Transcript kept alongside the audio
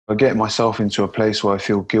I get myself into a place where I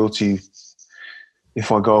feel guilty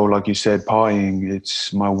if I go, like you said, partying.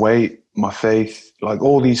 It's my weight, my faith, like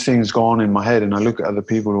all these things go on in my head, and I look at other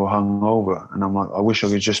people who are hungover and I'm like, I wish I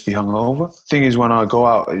could just be hungover. Thing is, when I go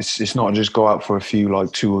out, it's not just go out for a few,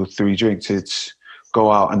 like 2 or 3 drinks. It's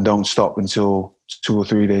go out and don't stop until 2 or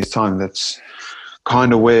 3 days time. That's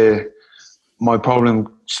kind of where my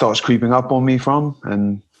problem starts creeping up on me from.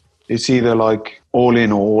 And it's either like all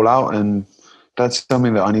in or all out. And that's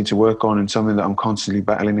something that I need to work on and something that I'm constantly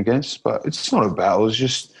battling against. But it's not a battle. It's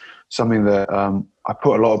just something that I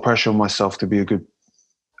put a lot of pressure on myself to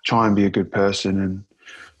try and be a good person. And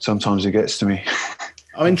sometimes it gets to me.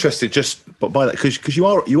 I'm interested just by that because you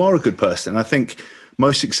are a good person. And I think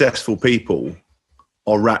most successful people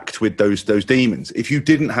are racked with those demons. If you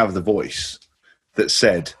didn't have the voice that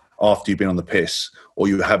said after you've been on the piss, or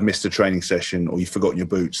you have missed a training session, or you've forgotten your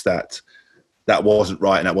boots, that wasn't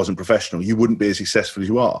right and that wasn't professional, you wouldn't be as successful as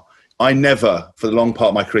you are. I never, for the long part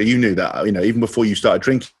of my career, you knew that, even before you started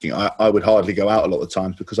drinking, I would hardly go out a lot of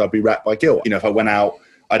times because I'd be racked by guilt. If I went out,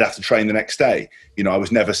 I'd have to train the next day. I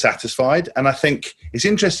was never satisfied. And I think it's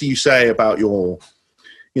interesting you say about your,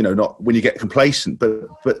 not when you get complacent,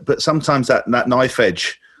 but sometimes that knife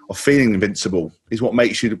edge of feeling invincible is what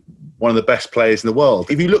makes you one of the best players in the world.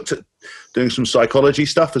 If you looked at doing some psychology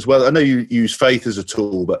stuff as well, I know you use faith as a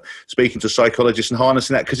tool, but speaking to psychologists and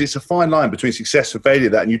harnessing that, because it's a fine line between success and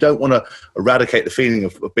failure, and you don't want to eradicate the feeling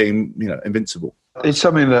of being, invincible. It's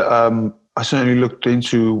something that I certainly looked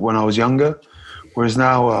into when I was younger, whereas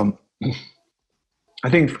now I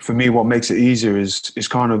think for me what makes it easier is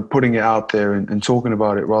kind of putting it out there and talking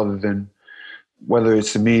about it, rather than whether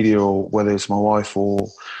it's the media or whether it's my wife or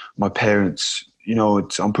my parents.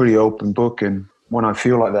 I'm pretty open book, and when I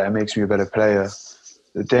feel like that, it makes me a better player.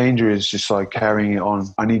 The danger is just like carrying it on.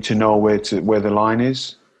 I need to know where the line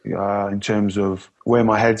is in terms of where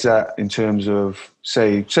my head's at, in terms of,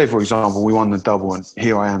 say for example, we won the double and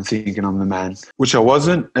here I am thinking I'm the man, which I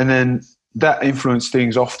wasn't. And then that influenced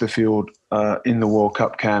things off the field in the World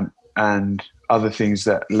Cup camp and other things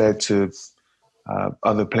that led to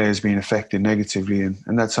other players being affected negatively.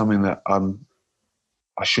 And that's something that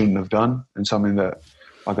I shouldn't have done, and something that,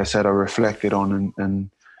 like I said, I reflected on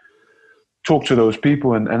and talked to those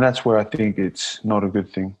people, and that's where I think it's not a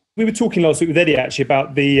good thing. We were talking last week with Eddie actually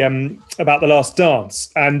about the Last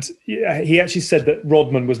Dance, and he actually said that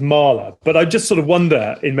Rodman was Marla. But I just sort of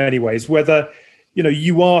wonder, in many ways, whether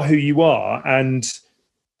you are who you are, and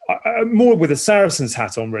more with a Saracens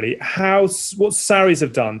hat on, really. What Saris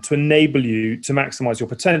have done to enable you to maximise your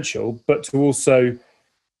potential, but to also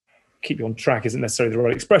keep you on track isn't necessarily the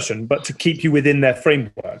right expression, but to keep you within their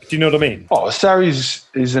framework. Do you know what I mean? Saris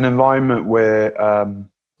is an environment where,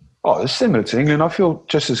 it's similar to England. I feel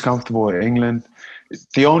just as comfortable in England.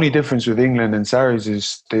 The only difference with England and Saris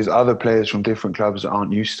is there's other players from different clubs that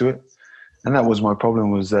aren't used to it. And that was my problem,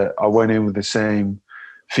 was that I went in with the same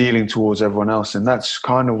feeling towards everyone else. And that's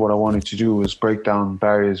kind of what I wanted to do, was break down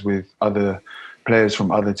barriers with other players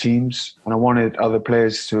from other teams. And I wanted other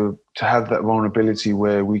players to have that vulnerability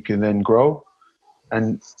where we can then grow.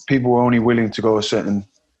 And people were only willing to go a certain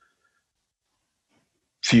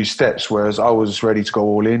few steps, whereas I was ready to go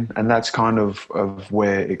all in. And that's kind of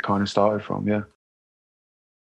where it kind of started from, yeah.